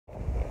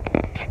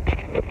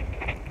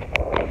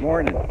Good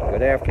morning,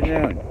 good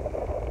afternoon.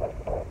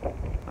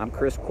 I'm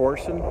Chris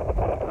Corson.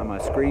 I'm a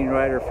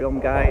screenwriter, film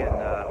guy in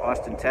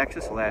Austin,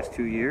 Texas the last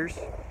 2 years.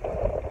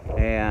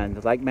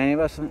 And like many of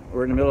us,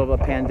 we're in the middle of a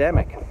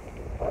pandemic.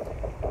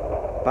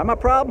 But I'm a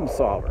problem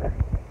solver.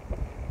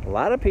 A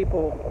lot of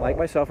people, like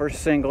myself, are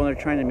single and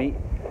they're trying to meet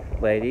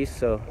ladies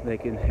so they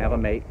can have a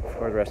mate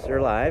for the rest of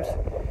their lives.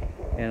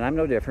 And I'm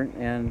no different.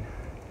 And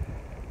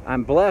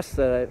I'm blessed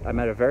that I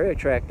met a very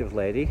attractive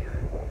lady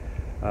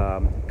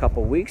a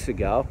couple weeks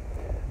ago,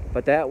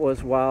 but that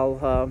was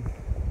while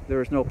there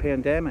was no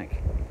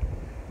pandemic.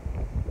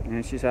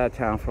 And she's out of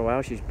town for a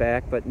while. She's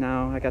back, but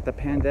now I got the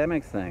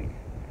pandemic thing,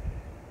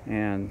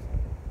 and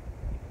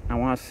I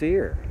want to see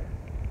her.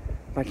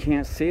 I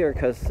can't see her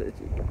because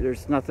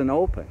there's nothing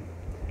open.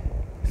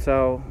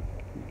 So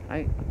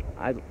I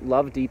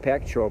love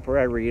Deepak Chopra.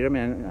 I read him,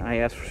 and I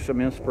asked for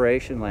some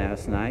inspiration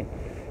last night.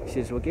 She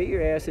says, well, get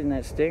your ass in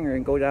that Stinger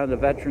and go down to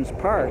Veterans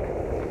Park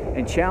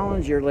and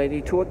challenge your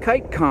lady to a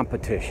kite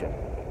competition.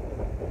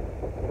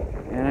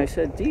 And I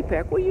said,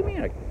 Deepak, what do you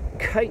mean a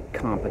kite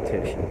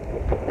competition?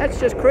 That's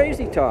just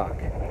crazy talk.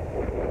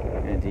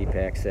 And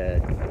Deepak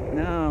said,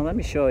 no, let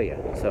me show you.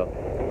 So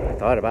I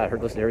thought about it,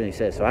 heard, listened to everything he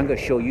said. So I'm going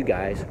to show you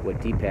guys what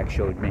Deepak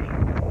showed me.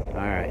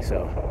 All right,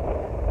 so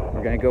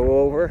we're going to go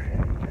over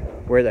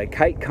where the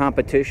kite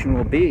competition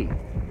will be.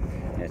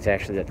 And it's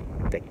actually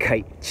the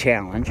kite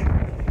challenge.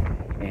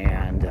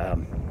 And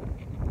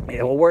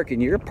it'll work in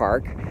your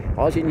park.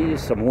 All you need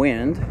is some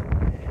wind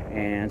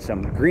and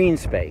some green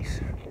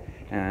space.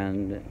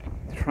 And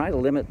try to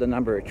limit the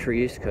number of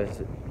trees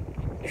because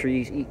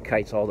trees eat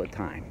kites all the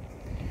time.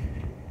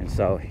 And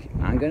so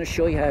I'm going to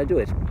show you how to do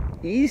it.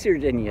 It's easier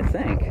than you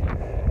think.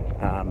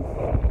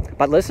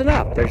 But listen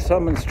up. There's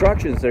some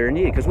instructions that are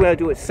needed because we got to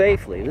do it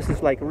safely. This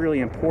is like really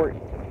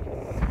important.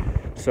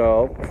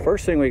 So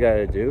first thing we got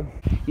to do,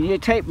 you need a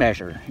tape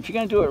measure. If you're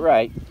going to do it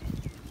right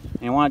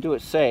and you want to do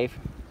it safe,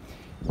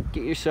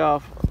 get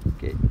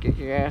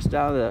your ass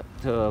down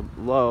to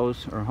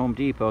Lowe's or Home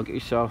Depot, get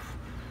yourself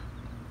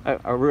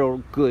a real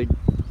good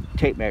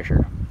tape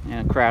measure,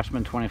 and a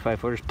Craftsman 25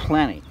 footers,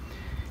 plenty.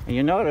 And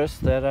you notice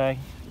that I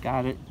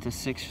got it to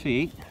 6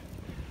 feet,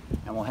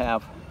 and we'll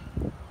have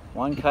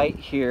one kite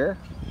here,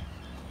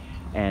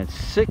 and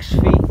 6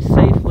 feet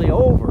safely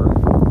over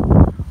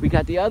we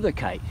got the other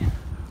kite.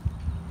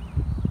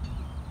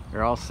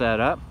 They're all set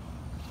up,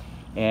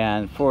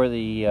 and for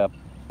the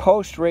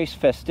post-race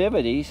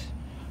festivities,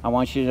 I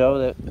want you to know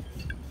that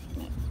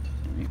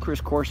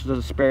Chris Corson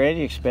doesn't spare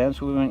any expense.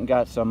 We went and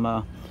got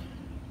some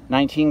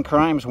 19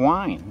 Crimes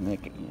wine.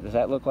 Does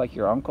that look like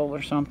your uncle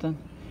or something?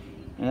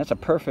 And that's a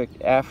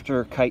perfect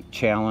after kite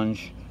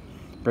challenge,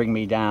 bring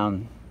me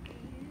down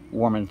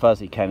warm and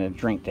fuzzy kind of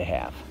drink to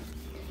have.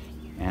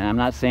 And I'm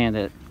not saying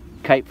that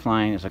kite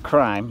flying is a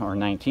crime or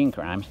 19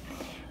 crimes,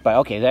 but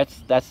okay,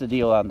 that's the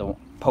deal on the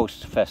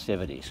post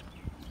festivities.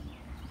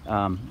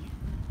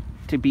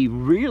 To be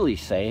really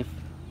safe,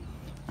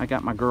 I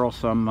got my girl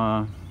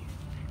some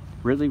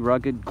really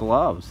rugged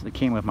gloves that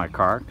came with my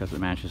car because it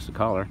matches the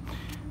color.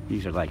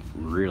 These are like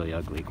really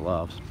ugly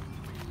gloves.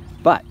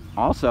 But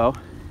also,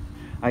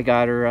 I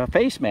got her a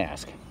face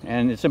mask.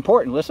 And it's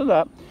important, listen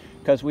up,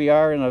 because we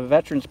are in a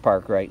veterans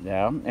park right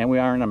now, and we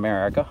are in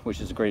America,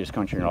 which is the greatest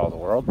country in all the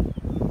world.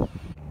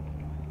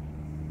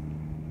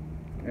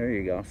 There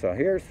you go. So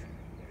here's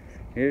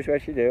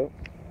what you do.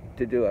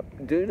 To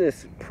do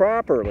this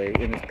properly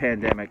in this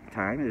pandemic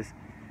time is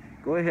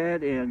go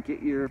ahead and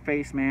get your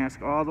face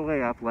mask all the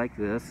way up like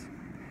this,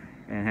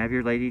 and have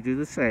your lady do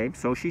the same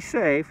so she's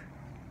safe.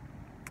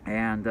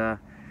 And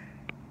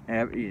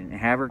have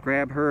her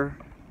grab her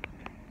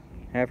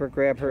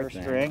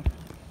string,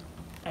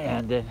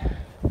 and then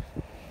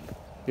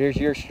here's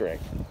your string.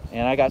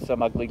 And I got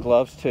some ugly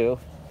gloves too,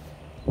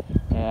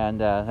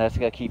 and that's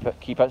gonna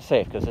keep us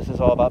safe because this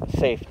is all about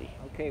safety.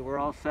 Okay, we're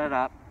all set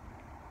up.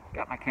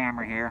 Got my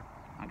camera here.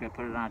 I'm gonna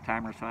put it on a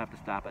timer, so I have to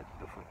stop it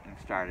before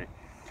I start it.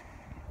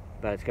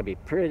 But it's gonna be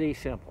pretty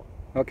simple.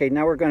 Okay,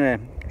 now we're gonna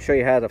show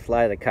you how to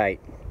fly the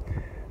kite.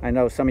 I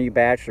know some of you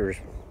bachelors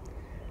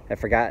have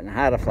forgotten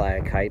how to fly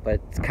a kite,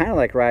 but it's kind of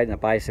like riding a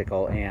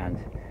bicycle.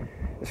 And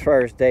as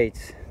far as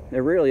dates,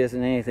 there really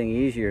isn't anything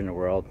easier in the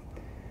world.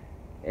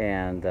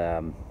 And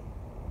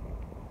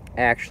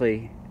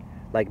actually,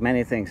 like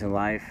many things in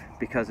life,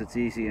 because it's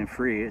easy and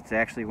free, it's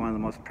actually one of the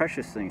most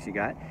precious things you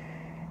got.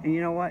 And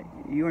you know what?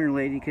 You and your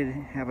lady could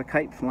have a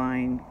kite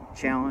flying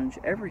challenge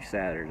every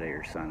Saturday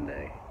or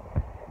Sunday,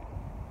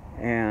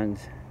 and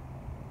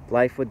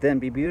life would then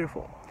be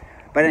beautiful.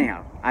 But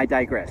anyhow, I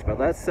digress. But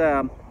let's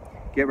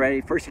get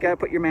ready. First, you got to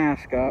put your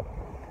mask up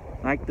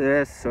like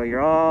this so you're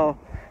all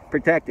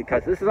protected,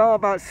 because this is all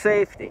about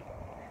safety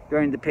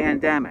during the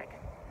pandemic.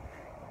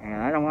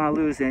 And I don't want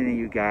to lose any of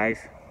you guys,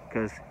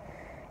 because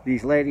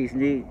these ladies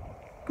need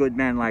good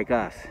men like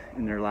us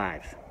in their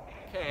lives.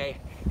 Okay,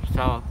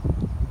 so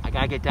I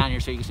gotta get down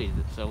here so you can see.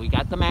 So we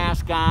got the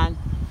mask on.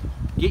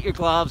 Get your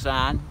gloves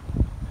on.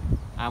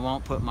 I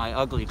won't put my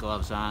ugly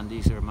gloves on.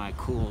 These are my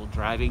cool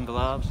driving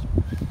gloves.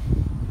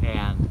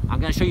 And I'm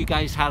gonna show you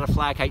guys how to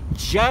fly a kite,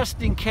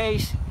 just in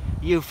case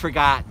you've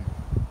forgotten.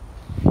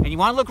 And you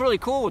want to look really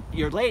cool with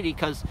your lady,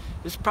 because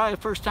this is probably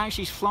the first time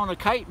she's flown a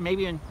kite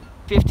maybe in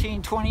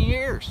 15, 20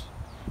 years.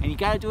 And you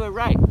got to do it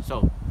right.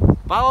 So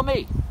follow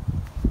me.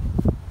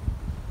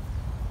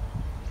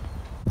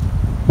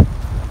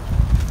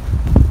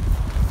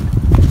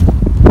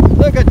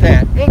 Look at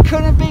that. It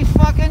couldn't be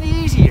fucking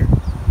easier.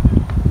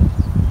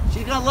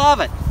 She's gonna love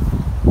it.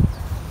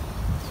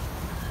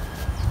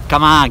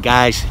 Come on,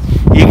 guys.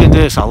 You can do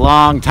this a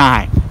long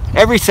time.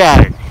 Every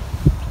Saturday.